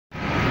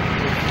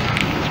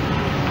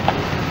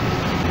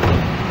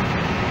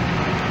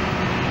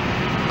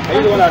Are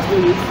you the one that's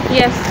doing it?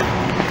 Yes.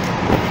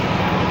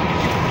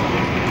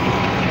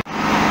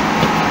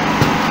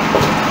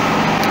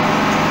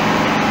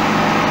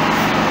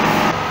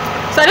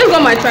 So I just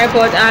got my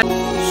tripod and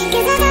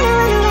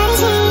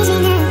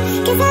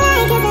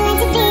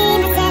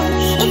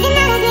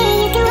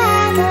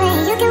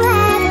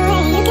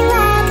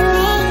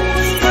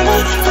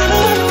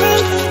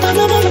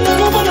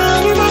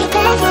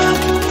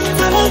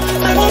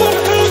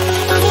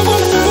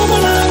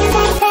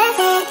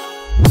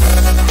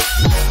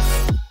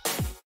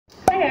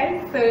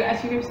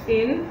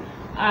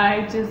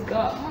I just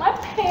got my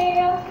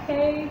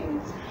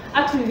pancakes.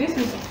 Actually, this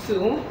is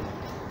two.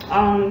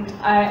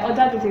 I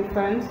ordered with a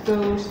friend,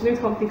 so she's going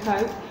to come pick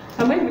hers.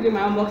 So I'm going to do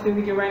my unboxing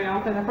video right now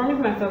because I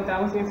promised myself that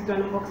I was going to do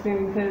an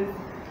unboxing because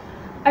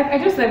I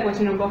just like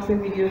watching unboxing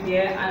videos,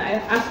 yeah, and I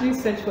actually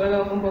searched for a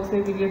lot of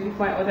unboxing videos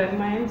before I ordered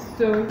mine.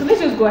 So let's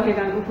just go ahead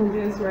and open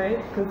this, right?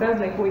 Because that's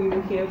like what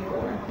you're here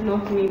for,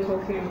 not me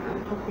talking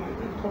and talking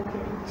and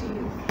talking.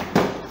 Jeez.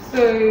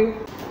 So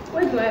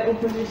where do I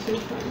open this shit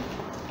from?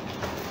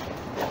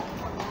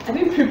 I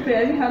didn't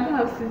prepare. I don't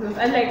have scissors.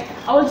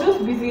 I was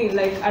just busy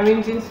like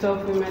arranging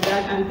stuff with my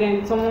dad, and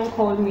then someone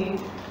called me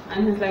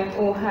and he's like,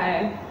 "Oh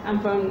hi, I'm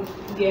from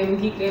the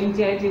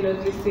GIG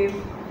Logistics.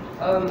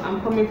 I'm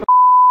coming from.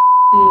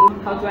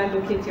 How do I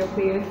locate your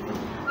place?"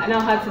 And I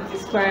had to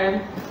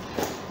describe,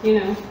 you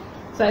know.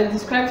 So I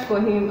described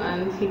for him,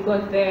 and he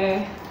got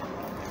there,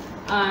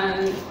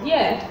 and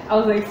yeah, I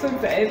was like so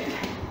excited.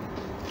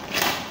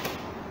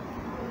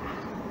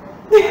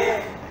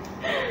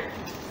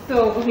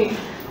 So okay.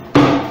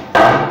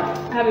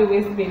 I have a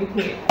waistband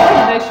here. Why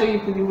did I show you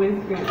for the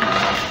waistband?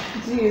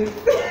 Jeez.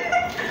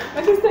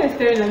 My sister is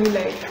staring at me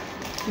like,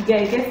 yeah,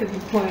 it gets to the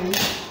point.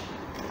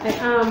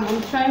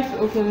 I'm trying to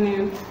open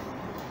it.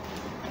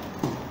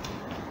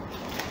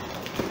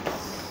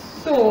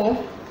 So,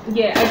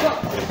 yeah,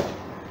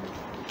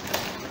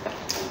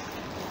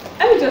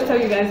 let me just tell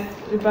you guys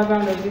the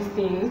background of this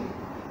thing.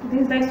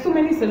 There's like so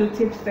many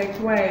sellotapes, like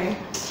why?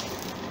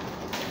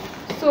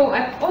 So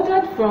I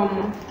ordered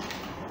from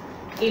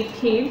a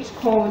page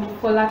called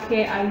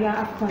Folake Aya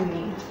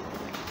Akoni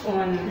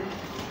on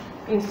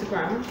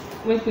Instagram.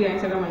 I'm going to put your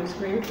Instagram on the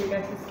screen for you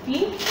guys to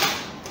see.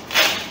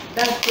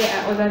 That's where I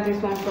ordered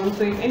this one from.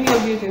 So if any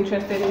of you is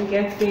interested in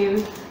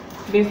getting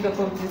based off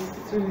of this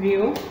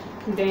review,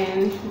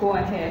 then go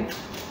ahead.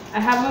 I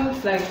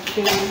haven't like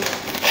finished.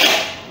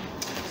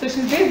 So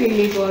she's based in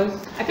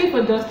Lagos. I paid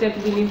for doorstep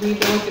delivery.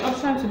 There was the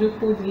option to do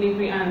full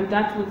delivery, and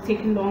that would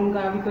take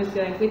longer because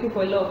they're like waiting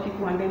for a lot of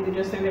people, and then they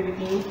just send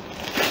everything.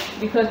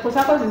 Because Port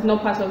Harcourt is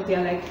not part of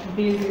their like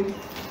bases,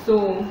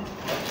 so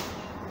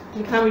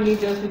you can't really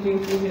just be doing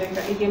delivery like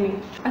that. You get me?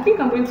 I think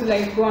I'm going to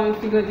like go and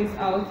figure this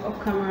out off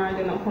camera, and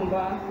then I'll come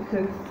back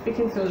because it's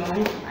taking so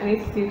long. I need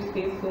to save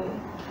space.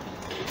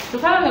 So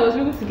finally I was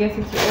able to get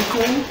it to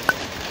open.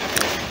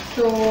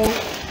 So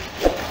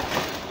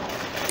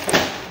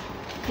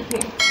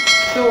okay,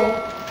 so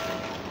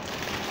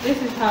this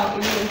is how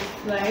it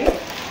looks like.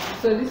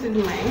 So this is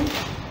mine.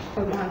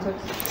 Oh, my hand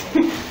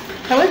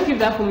touched. I want to give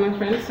that for my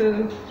friend.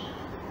 So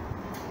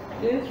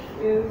this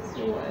is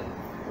what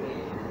it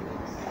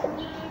looks like.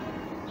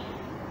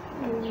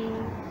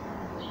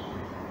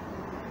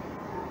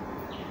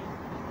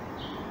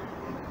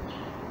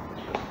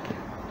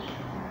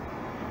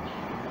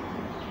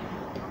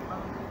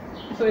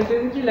 So it's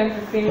basically like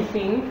the same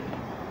thing.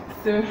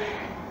 So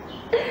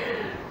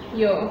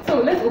so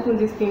let's open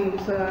this thing.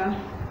 So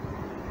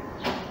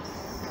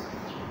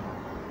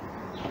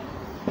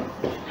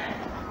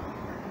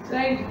I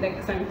like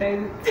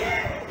sanitize it.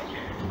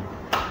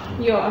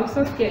 I'm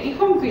so scared. It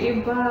comes with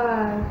a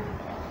bag.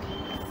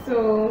 So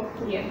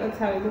yeah, that's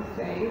how it looks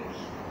like.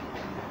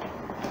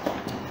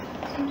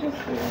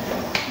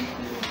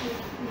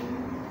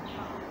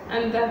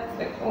 And that's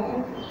like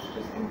all. It's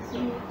just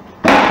empty.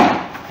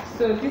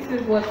 So this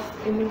is what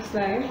it looks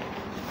like.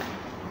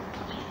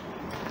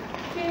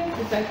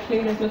 It's like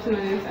plain, there's nothing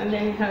on it, and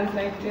then it has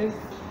like this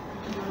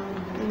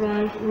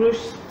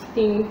rush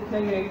thing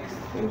that you like,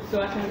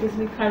 so I can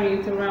easily carry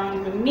it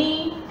around with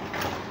me,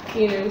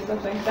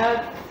 stuff like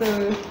that. So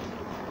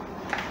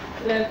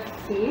let's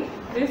see.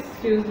 This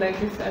feels like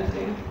this is the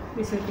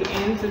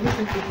end. So this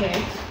is the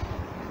head,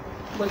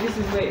 but this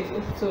is where it's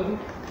up. So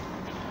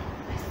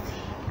let's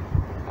see.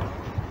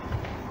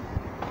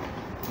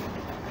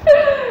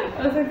 I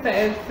was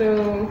excited. So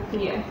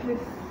yeah,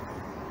 this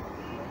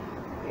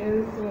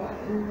is what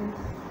it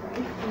looks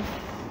like.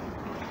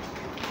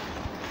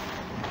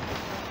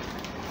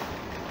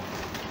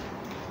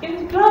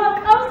 It's black.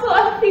 I'm so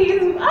happy.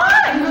 It's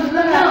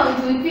No,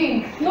 it's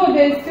pink. No,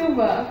 there's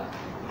silver.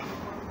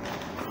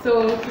 So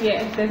yeah,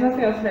 there's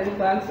nothing else like the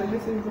bag. So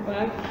this is the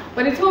bag.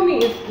 But they told me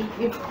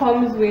it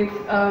comes with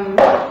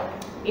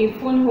a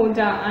phone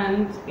holder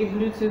and a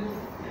Bluetooth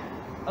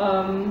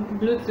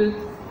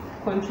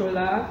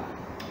controller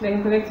that you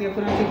can connect to your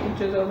phone and take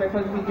pictures or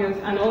record videos,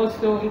 and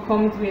also it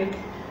comes with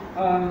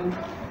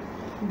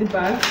the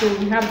bag. So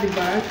we have the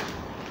bag.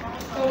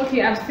 Oh,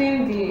 okay, I've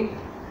seen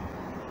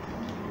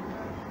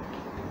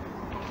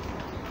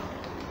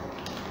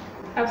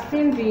I've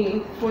seen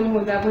the phone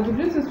holder, but the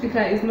Bluetooth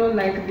speaker is not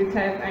like the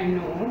type I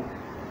know.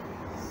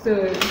 So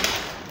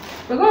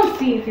we're going to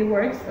see if it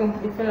works. Oh,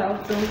 it fell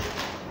out. So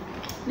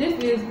this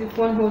is the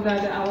phone holder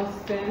that I was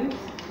sent,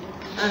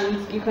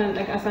 and you can,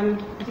 like, as I'm,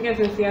 you guys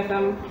can see, as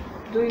I'm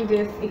doing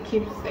this, it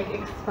keeps like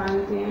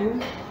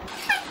expanding.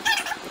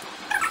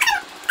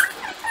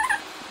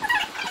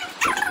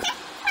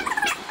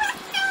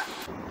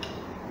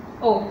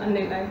 Oh, and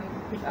then like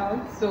it's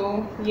out.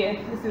 So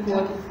yeah, this is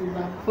what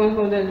phone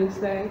holder looks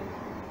like.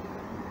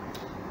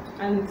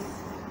 And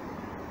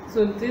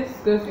so this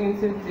goes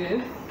into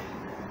this,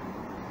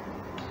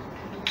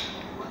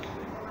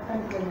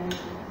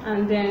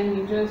 and then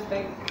you just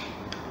like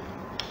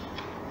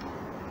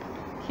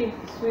keep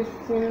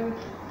twisting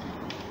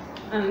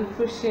and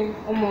pushing.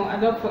 Oh more, I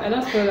don't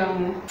feel that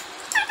more.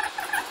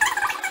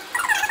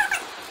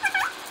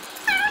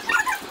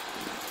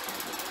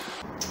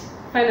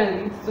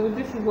 Finally, so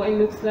this is what it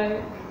looks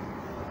like.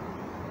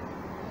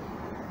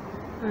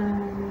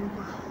 And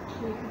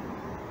yeah.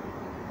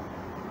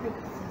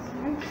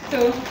 So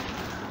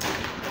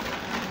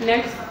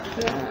next,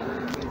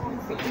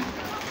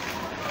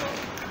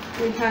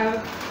 we have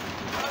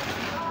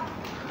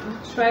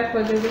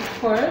tripod. There's a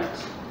cord.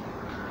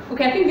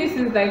 Okay, I think this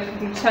is like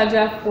the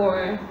charger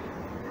for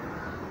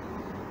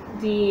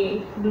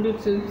the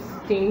Bluetooth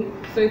thing.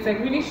 So it's like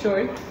really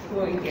short.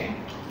 Well, yeah.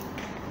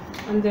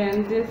 And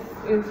then this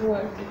is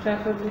what the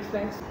tripod looks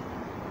like.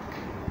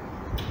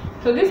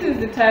 So this is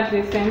the type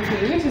they sent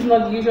me, which is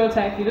not the usual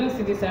type. You don't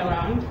see this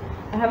around.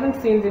 I haven't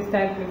seen this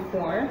type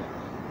before,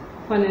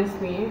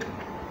 honestly.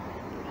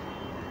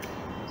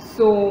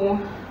 So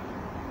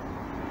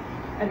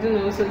I don't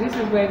know. So this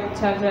is where the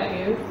charger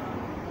is.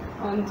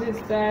 On this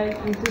side,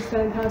 and this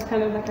side has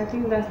kind of like, I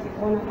think that's the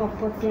on and off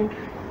button.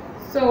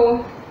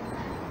 So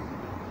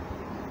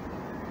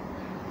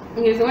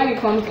okay, so when it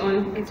comes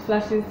on, it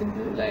flashes the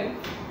blue light.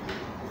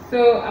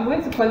 So I'm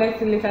going to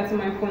connect it later to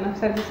my phone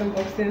after this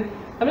unboxing.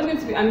 I'm just going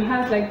to be, and it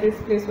has like this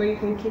place where you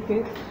can keep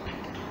it.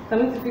 So I'm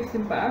going to fix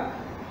it back.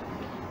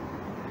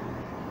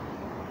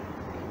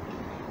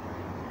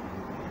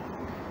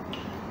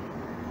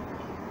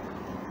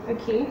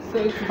 Okay, so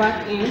it's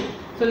back in.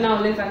 So now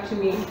let's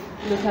actually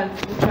look at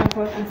the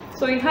tripod.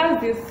 So it has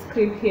this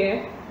clip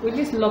here, which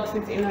just locks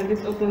it in and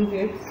this opens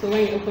it. So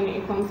when you open it,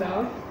 it comes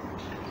out.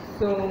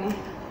 So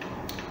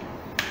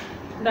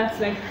that's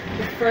like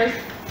the first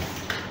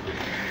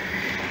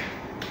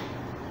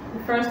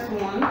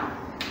one.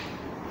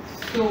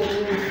 So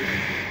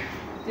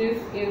this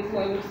is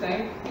what it looks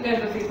like. You guys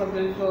don't see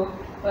problems, so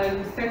like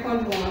the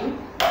second one.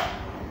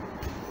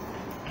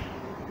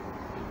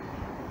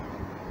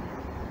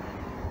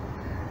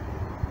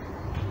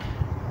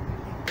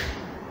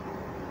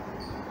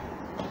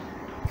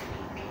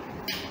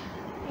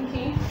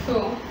 Okay, so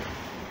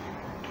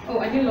oh,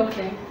 I didn't lock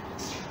them.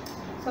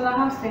 So I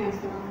have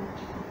stands now.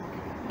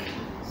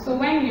 So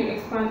when you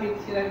expand it,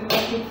 you like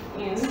lock it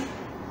in,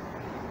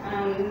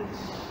 and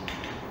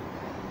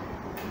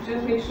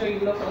just make sure you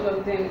lock all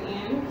of them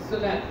in so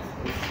that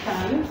it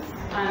stands.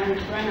 And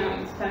right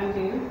now it's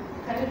standing.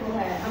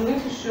 I'm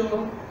going to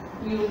show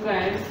you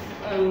guys.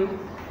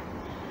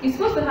 It's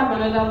supposed to have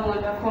another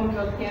one that comes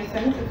up here, so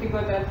I need to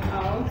figure that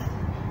out.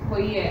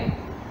 But yeah.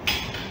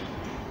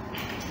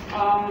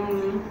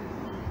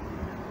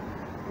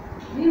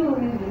 You will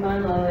read the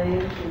manual.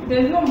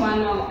 There's no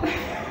manual.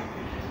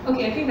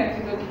 Okay, I think I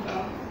figured it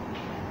out.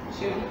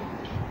 Sure.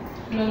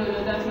 No,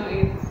 that's not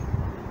it.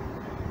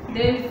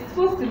 There's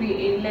supposed to be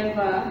a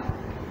lever.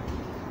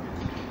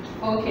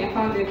 Okay, I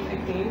found it, I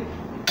think.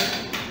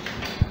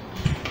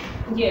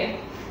 Yeah,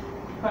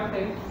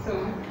 perfect. So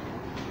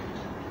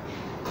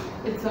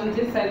it's on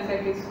this side,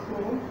 like a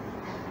screw.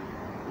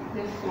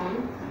 This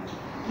one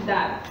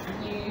that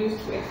you use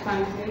to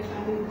expand this,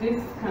 and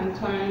this can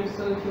turn.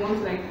 So if you want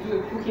to like do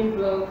a cooking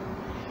vlog,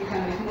 you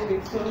can like move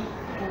it. So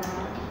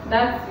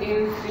that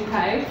is the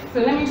height.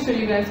 So let me show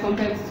you guys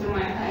compared to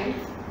my height.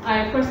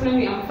 I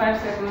personally am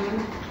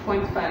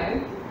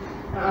 5'7.5".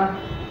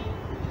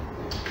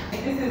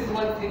 This is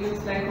what it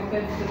looks like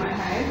compared to my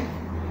height.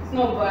 It's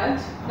not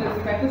bad, because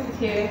if I put it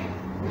here,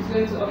 it's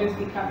going to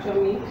obviously capture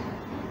me.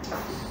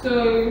 So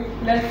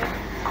let's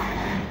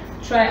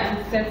try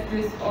and set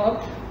this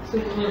up. So,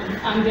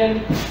 and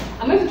then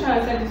I'm going to try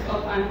and set this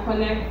up and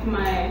connect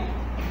my.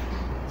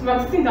 So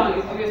I'm sitting down,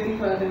 it's obviously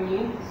taller than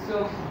me.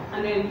 So,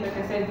 and then like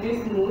I said,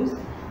 this moves,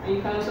 and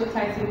you can also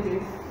tighten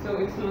this so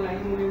it's not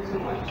like moving too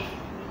much.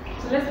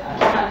 So let's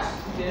attach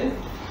this,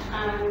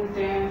 and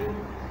then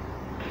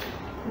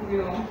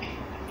we'll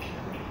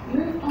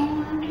move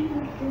on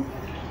with this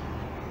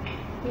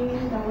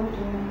thing that we're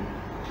doing.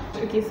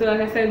 Okay, so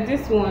like I said,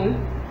 this one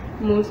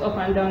moves up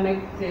and down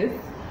like this,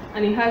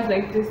 and it has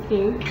like this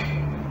thing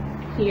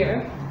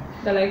here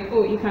that like,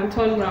 oh, you can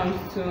turn around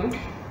too.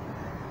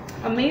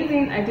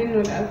 Amazing, I didn't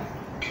know that.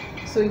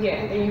 So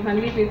yeah, then you can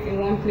leave it in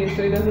one place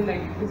so it doesn't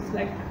like, it's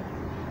like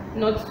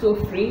not so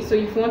free. So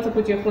if you want to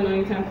put your phone on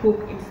it and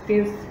cook, it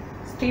stays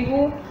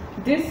stable.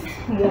 This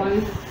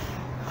one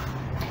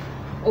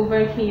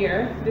over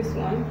here, this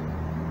one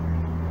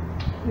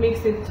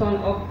makes it turn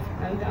up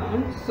and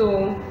down,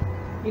 so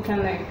you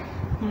can like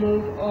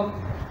move up,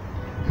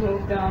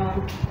 move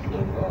down,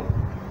 move up,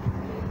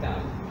 move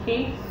down.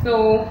 Okay,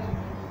 so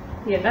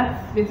yeah,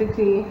 that's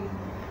basically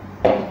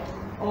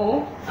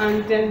all.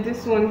 And then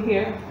this one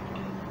here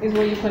is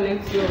where you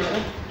connect your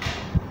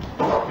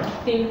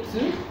thing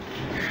to.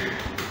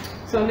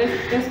 So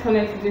let's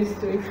connect this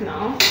to it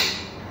now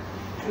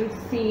and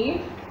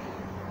see.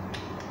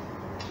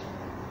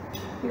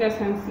 You guys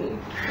can see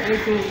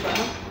anything over.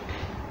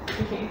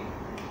 Okay.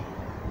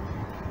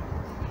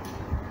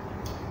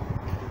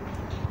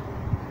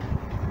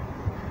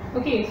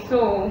 Okay,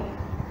 so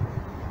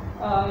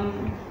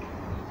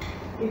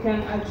you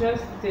can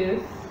adjust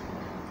this.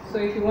 So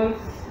if you want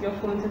your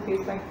phone to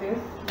face like this,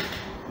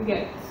 you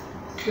get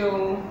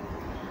so,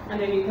 and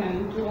then you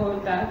can do all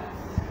that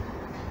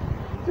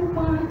you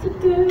want to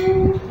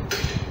do.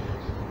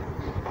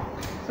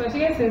 So as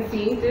you guys can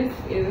see, this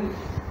is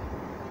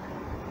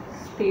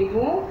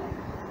stable,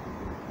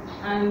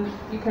 and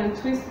you can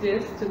twist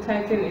this to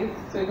tighten it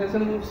so it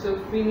doesn't move so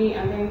freely,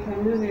 and then you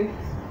can use it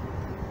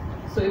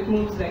so it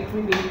moves like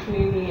really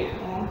cleanly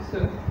and all.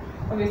 So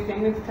obviously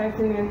I'm going to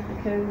tighten it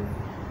because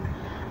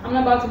I'm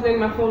not about to play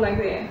my phone like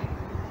that.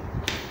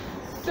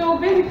 So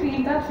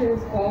basically that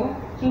is all.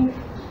 I think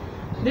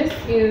this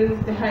is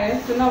the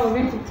highest. So now we're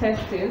going to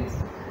test it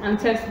and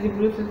test the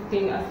Bluetooth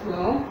thing as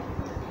well.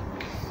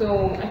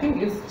 So I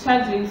think it's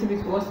charged a little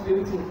bit for us to be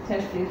able to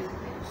test it.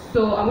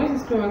 So I'm going to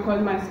screen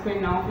record my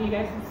screen now for you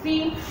guys to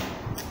see,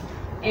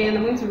 and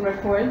I'm going to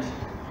record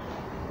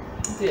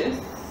this.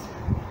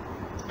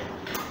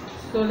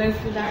 So let's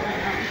do that right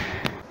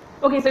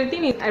now. Okay, so the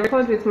thing is, I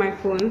record with my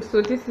phone,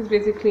 so this is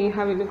basically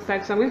how it looks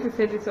like. So I'm going to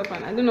set this up,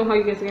 and I don't know how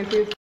you guys can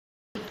see it.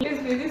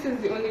 Basically, this is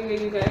the only way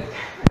you guys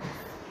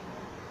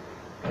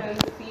can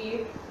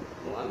see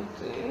what I'm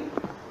doing.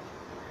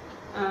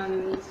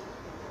 And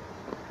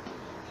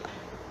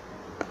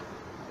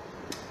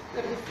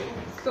let me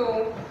see.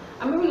 So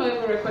I'm even not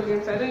even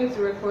recording, so I don't need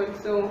to record.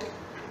 So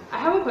I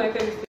haven't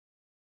connected this.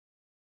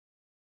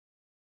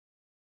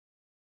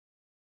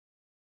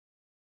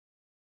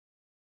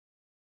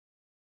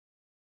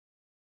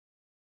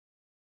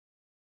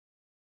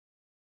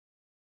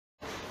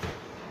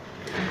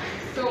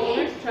 So we're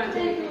going to try and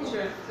take a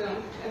picture. So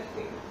let's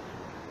see.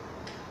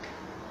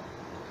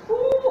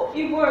 Ooh,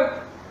 it worked.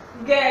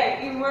 Yeah,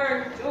 it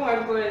worked. Oh my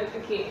god.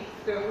 Okay,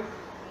 so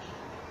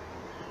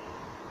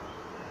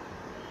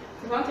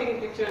if I want to take a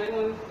picture, I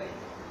want to like.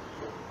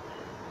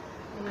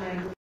 Oh my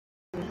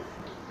god.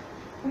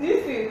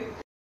 This is.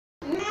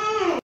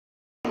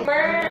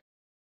 Burn.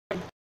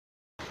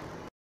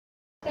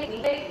 Take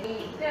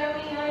me, tell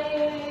me how you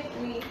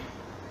hate me.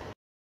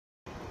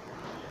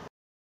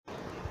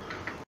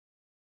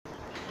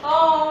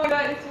 Oh my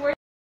god, it's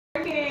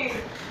working.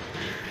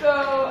 So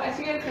as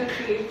you guys can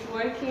see, it's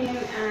working,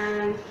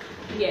 and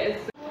yes.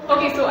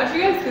 Okay, so as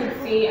you guys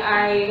can see,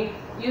 I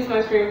used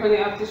my screen recording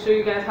app to show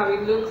you guys how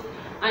it looks,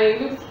 and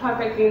it looks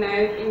perfectly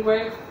nice. It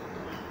works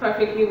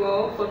perfectly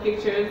well for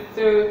pictures.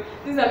 So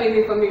this is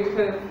amazing for me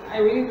because I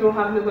really don't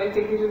have nobody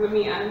take pictures of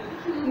me, and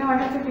now I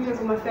can take pictures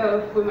of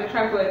myself with my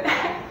tripod.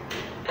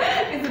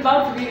 It's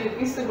about to be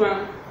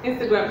Instagram. If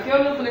you're not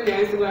following me on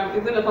Instagram,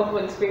 it's gonna pop up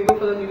on the screen. Go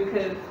follow me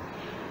because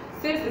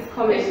since it's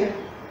coming.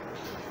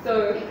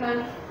 So You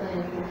can't.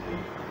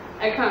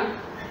 I can't.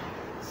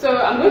 So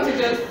I'm going to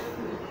just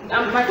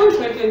my phone is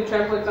connected in the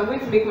tripod, so I'm going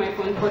to make my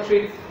phone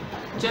portrait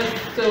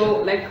just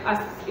so like as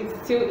it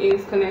still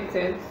is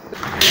connected.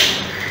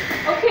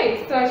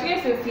 Okay, so as you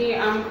guys can see,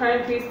 I'm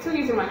currently still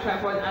using my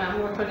tripod and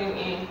I'm recording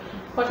in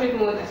portrait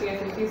mode, as you guys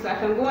can see, so I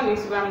can go on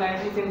Instagram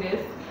live using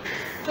this.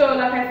 So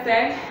like I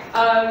said,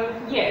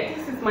 yeah,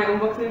 this is my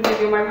unboxing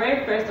video, my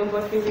very first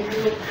unboxing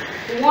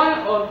video, one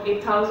of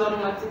 1,000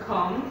 more to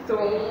come.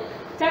 So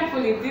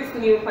thankfully this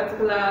new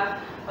particular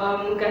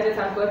gadget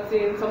I've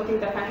gotten, something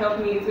that can help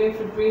me, is going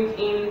to bring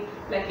in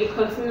like a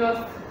continuous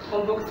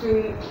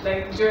unboxing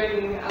like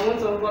journey. I want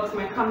to unbox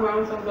my camera, I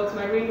want to unbox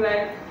my ring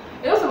light.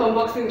 A lot of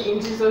unboxing in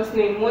Jesus'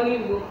 name. Money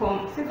will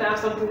come. Since I have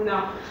something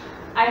now,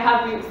 I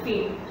have it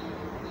seen.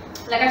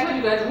 Like I told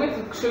you guys, I'm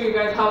going to show you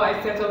guys how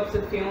I set up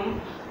to film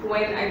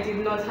when I did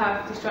not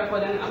have this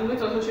tripod, and I'm going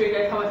to also show you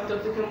guys how I set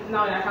up to film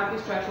now that I have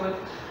this tripod.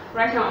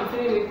 Right now I'm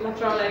filming with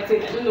natural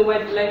lighting. I don't know why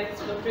the light is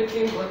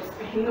fluctuating,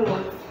 but you know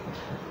what?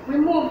 We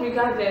move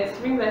regardless.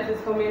 Ring light is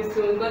coming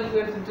soon. God is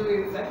going to do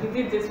it. Like He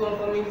did this one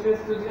for me, He's going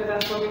to do the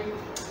other for me.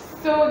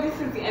 So this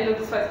is the end of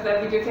this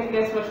particular video. Thank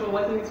you guys so much for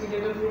watching this video.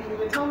 Don't forget to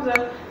give it a thumbs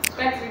up,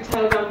 subscribe to the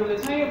channel down below,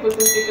 turn your post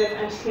notifications,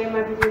 and share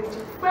my videos with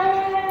your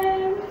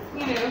friends.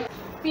 You know,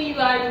 see you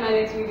guys in my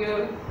next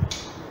video.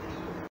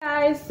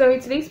 Guys, so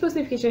today's post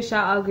notification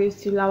shout out goes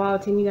to Lawa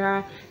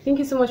Otemidara. Thank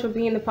you so much for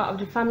being a part of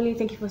the family.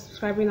 Thank you for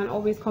subscribing and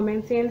always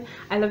commenting.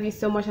 I love you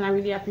so much and I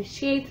really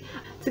appreciate.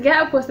 To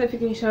get a post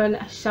notification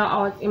shout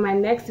out in my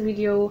next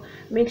video,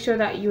 make sure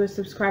that you are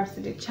subscribed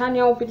to the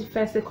channel. Be the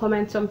first to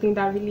comment something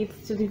that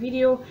relates to the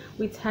video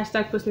with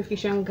hashtag post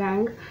notification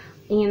gang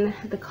in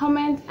the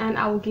comment, and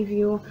I will give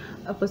you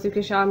a post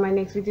notification on my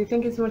next video.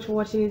 Thank you so much for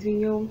watching this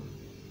video.